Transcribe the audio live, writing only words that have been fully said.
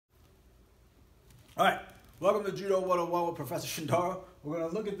All right, welcome to Judo 101 with Professor Shindaro. We're going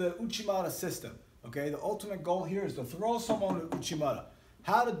to look at the Uchimata system. Okay, the ultimate goal here is to throw someone to Uchimata.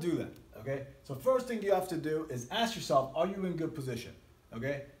 How to do that? Okay, so first thing you have to do is ask yourself, are you in good position?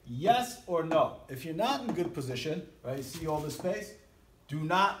 Okay, yes or no. If you're not in good position, right, you see all this space, do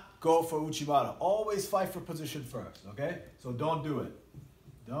not go for Uchimata. Always fight for position first. Okay, so don't do it.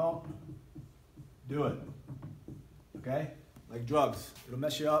 Don't do it. Okay, like drugs, it'll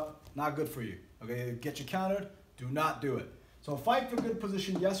mess you up. Not good for you. Okay, get you countered, do not do it. So fight for good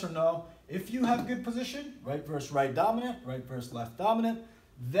position, yes or no. If you have good position, right versus right dominant, right versus left dominant,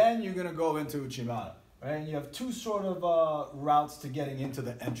 then you're gonna go into Uchimata, right? And you have two sort of routes to getting into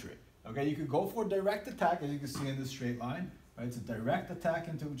the entry. Okay, you could go for a direct attack, as you can see in this straight line, right? It's a direct attack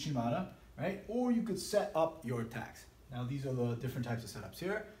into Uchimata, right? Or you could set up your attacks. Now these are the different types of setups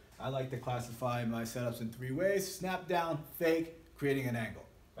here. I like to classify my setups in three ways: snap down, fake, creating an angle.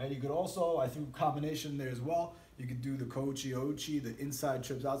 Right? You could also, I threw combination there as well. You could do the Kouchi Ouchi, the inside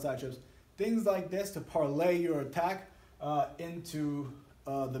trips, outside trips, things like this to parlay your attack into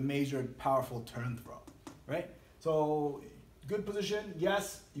the major powerful turn throw, right? So good position,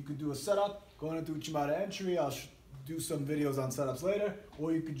 yes, you could do a setup, going into Uchimata entry. I'll do some videos on setups later,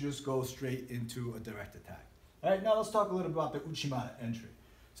 or you could just go straight into a direct attack. All right, now let's talk a little about the Uchimata entry.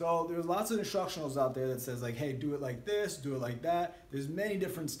 So there's lots of instructionals out there that says like, hey, do it like this, do it like that. There's many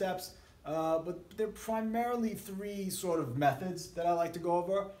different steps, but they're primarily three sort of methods that I like to go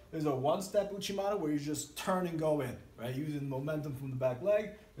over. There's a one-step Uchimata where you just turn and go in, right? Using momentum from the back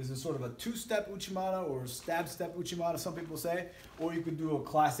leg. There's a sort of a two-step Uchimata or stab step Uchimata, some people say, or you could do a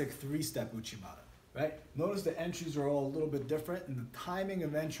classic three-step Uchimata, right? Notice the entries are all a little bit different and the timing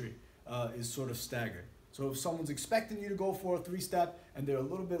of entry is sort of staggered. So if someone's expecting you to go for a three-step and they're a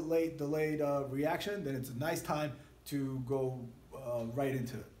little bit late, delayed reaction, then it's a nice time to go right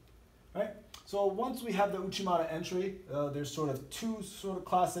into it, right? So once we have the Uchimata entry, there's sort of two sort of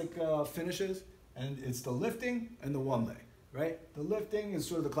classic finishes, and it's the lifting and the one leg, right? The lifting is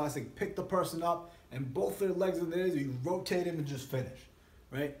sort of the classic pick the person up and both their legs in there, you rotate him and just finish,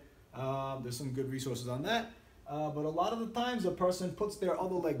 right? There's some good resources on that, but a lot of the times a person puts their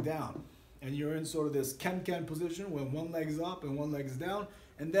other leg down, and you're in sort of this ken-ken position when one leg is up and one leg is down,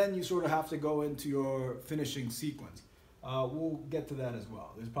 and then you sort of have to go into your finishing sequence. We'll get to that as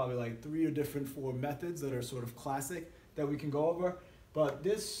well. There's probably like three or different four methods that are sort of classic that we can go over, but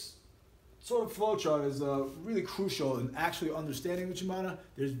this sort of flowchart is really crucial in actually understanding Uchimata.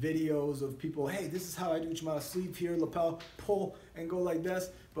 There's videos of people, hey, this is how I do Uchimata, sleeve here, lapel, pull, and go like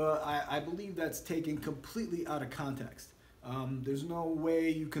this, but I believe that's taken completely out of context. There's no way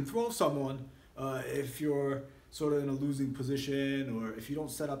you can throw someone if you're sort of in a losing position or if you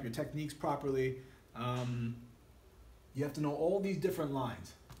don't set up your techniques properly. You have to know all these different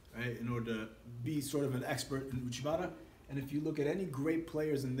lines, right, in order to be sort of an expert in Uchimata. And if you look at any great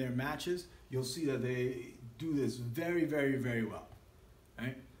players in their matches, you'll see that they do this very, very, very well,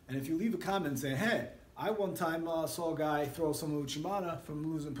 right? And if you leave a comment saying, hey, I one time saw a guy throw some Uchimata from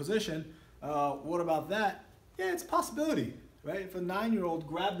losing position, what about that? Yeah, it's a possibility, right? If a 9-year-old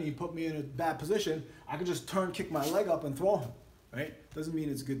grabbed me and put me in a bad position, I could just turn, kick my leg up and throw him, right? Doesn't mean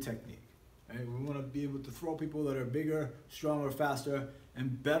it's good technique, right? We want to be able to throw people that are bigger, stronger, faster,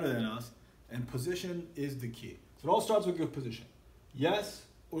 and better than us, and position is the key. So it all starts with good position. Yes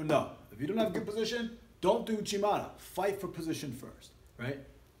or no? If you don't have good position, don't do Uchimata. Fight for position first, right?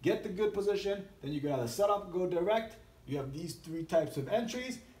 Get the good position, then you can either set up, go direct. You have these three types of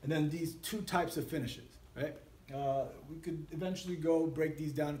entries, and then these two types of finishes, right? We could eventually go break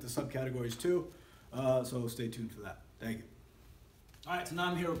these down into subcategories too, so stay tuned for that. Thank you. All right, so now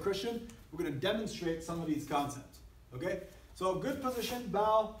I'm here with Christian. We're going to demonstrate some of these concepts, okay? So good position,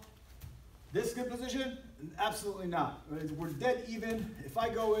 bow. This good position? Absolutely not. Right? We're dead even. If I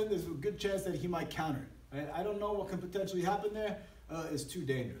go in, there's a good chance that he might counter it. Right? I don't know what can potentially happen there. It's too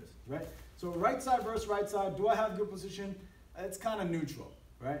dangerous, right? So right side versus right side, do I have good position? It's kind of neutral,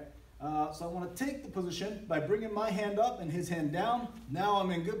 right? So I want to take the position by bringing my hand up and his hand down. Now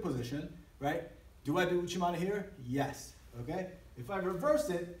I'm in good position, right? Do I do Uchimata here? Yes, okay? If I reverse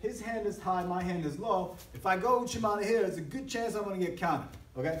it, his hand is high, my hand is low. If I go Uchimata here, there's a good chance I'm going to get countered,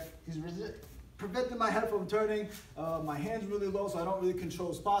 okay? He's preventing my head from turning. My hand's really low, so I don't really control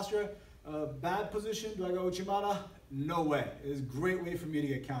his posture. Bad position, do I go Uchimata? No way. It's a great way for me to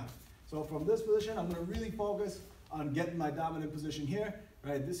get countered. So from this position, I'm going to really focus on getting my dominant position here.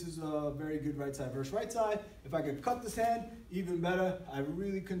 Right, this is a very good right side versus right side. If I could cut this hand, even better. I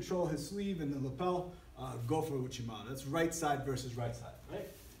really control his sleeve and the lapel. Go for Uchimata. That's right side versus right side, right?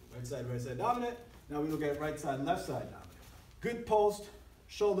 Right side dominant. Now we look at right side, left side dominant. Good post,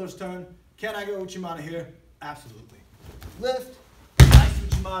 shoulders turn, Can I go Uchimata here? Absolutely. Lift, nice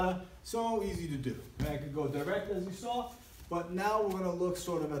Uchimata, so easy to do. Right? I could go direct as you saw, but now we're gonna look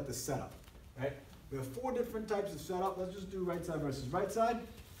sort of at the setup, right? We have 4 different types of setup. Let's just do right side versus right side,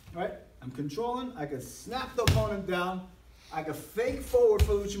 right? I'm controlling, I could snap the opponent down, I could fake forward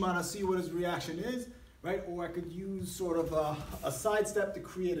for Uchimata, see what his reaction is, right? Or I could use sort of a side step to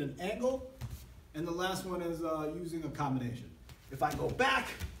create an angle. And the last one is using a combination. If I go back,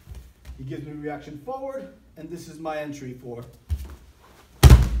 he gives me reaction forward, and this is my entry for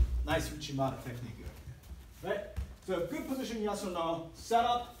nice Uchimata technique here, right? So good position, yes or no,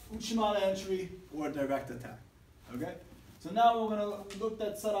 setup, Uchimata entry, or direct attack, okay? So now we're gonna look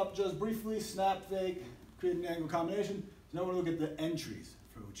at setup just briefly, snap, fake, create an angle combination. So now we're gonna look at the entries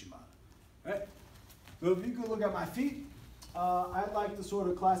for Uchimata, right? So if you could look at my feet, I'd like to sort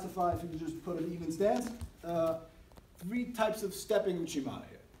of classify, if you could just put an even stance, 3 types of stepping Uchimata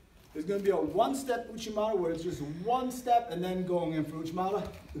here. There's going to be a 1-step Uchimata where it's just 1 step and then going in for Uchimata.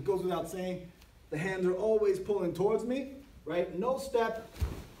 It goes without saying, the hands are always pulling towards me, right? No step,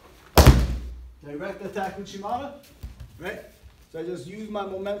 direct attack Uchimata, right? So I just used my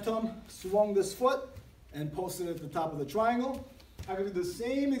momentum, swung this foot, and posted it at the top of the triangle. I can do the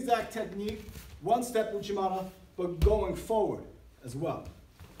same exact technique, 1-step Uchimata, but going forward as well.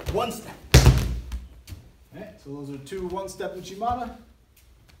 1 step. Right? So those are 2 1-step Uchimata.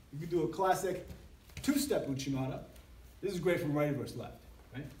 You can do a classic 2-step Uchimata. This is great from right versus left.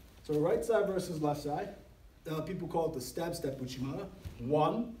 Right? So right side versus left side. People call it the stab step Uchimata.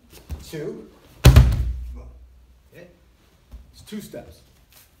 1, 2, go. Okay? It's 2 steps.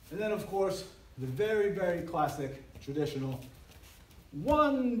 And then of course, the very, very classic, traditional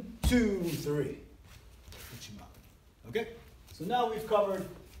 1, 2, 3. Okay, so now we've covered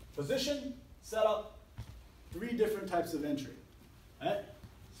position, setup, 3 different types of entry. Right?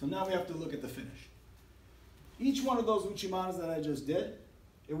 So now we have to look at the finish. Each one of those Uchimatas that I just did,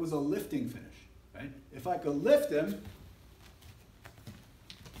 it was a lifting finish. Right? If I could lift him,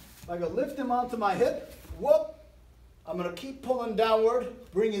 onto my hip, whoop, I'm going to keep pulling downward,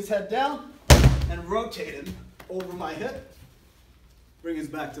 bring his head down, and rotate him over my hip, bring his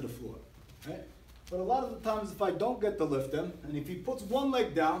back to the floor. Right? But a lot of the times if I don't get to lift him, and if he puts one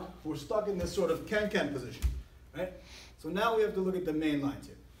leg down, we're stuck in this sort of can-can position, right? So now we have to look at the main lines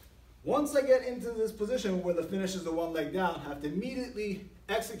here. Once I get into this position where the finish is the 1 leg down, I have to immediately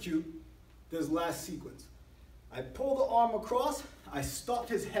execute this last sequence. I pull the arm across, I stop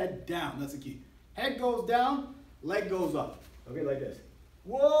his head down, that's the key. Head goes down, leg goes up, okay, like this.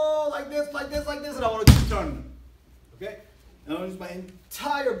 Whoa, like this, like this, like this, and I want to keep turning him, okay? And I want to use my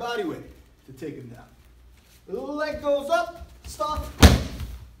entire body weight to take him down. The little leg goes up, stop,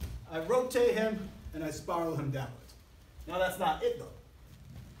 I rotate him, and I spiral him downwards. Now that's not it though.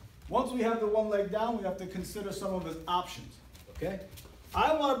 Once we have the 1 leg down, we have to consider some of his options, okay?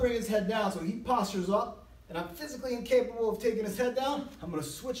 I want to bring his head down so he postures up, and I'm physically incapable of taking his head down. I'm going to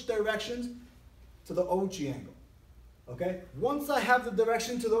switch directions to the Ochi angle, okay? Once I have the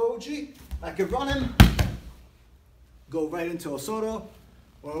direction to the Ochi, I can run him, go right into Osoto,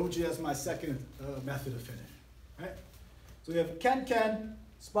 or Ochi as my second method of finish, right? So we have Ken-Ken,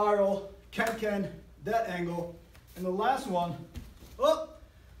 spiral, Ken-Ken, that angle, and the last one, oh,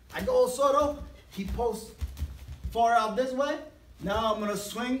 I go Osoto, he posts far out this way. Now I'm going to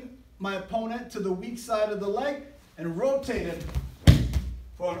swing my opponent to the weak side of the leg and rotate him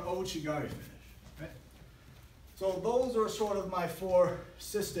for an Ochigari finish, right? So those are sort of my 4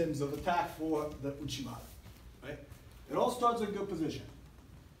 systems of attack for the Uchimata, right? It all starts with good position.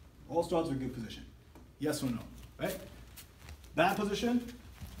 All starts with good position. Yes or no, right? Bad position,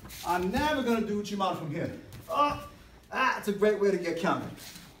 I'm never going to do Uchimata from here. Oh, it's a great way to get countered,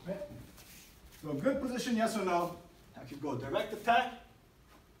 right? So good position, yes or no. I could go direct attack,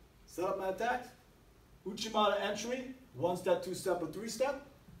 set up my attacks, Uchimata entry, 1 step, 2 step, or 3 step,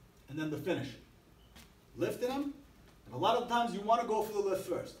 and then the finish. Lifting him, and a lot of times you want to go for the lift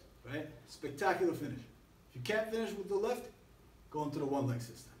first, right? Spectacular finish. If you can't finish with the lift, go into the 1 leg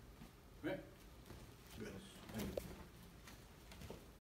system, right?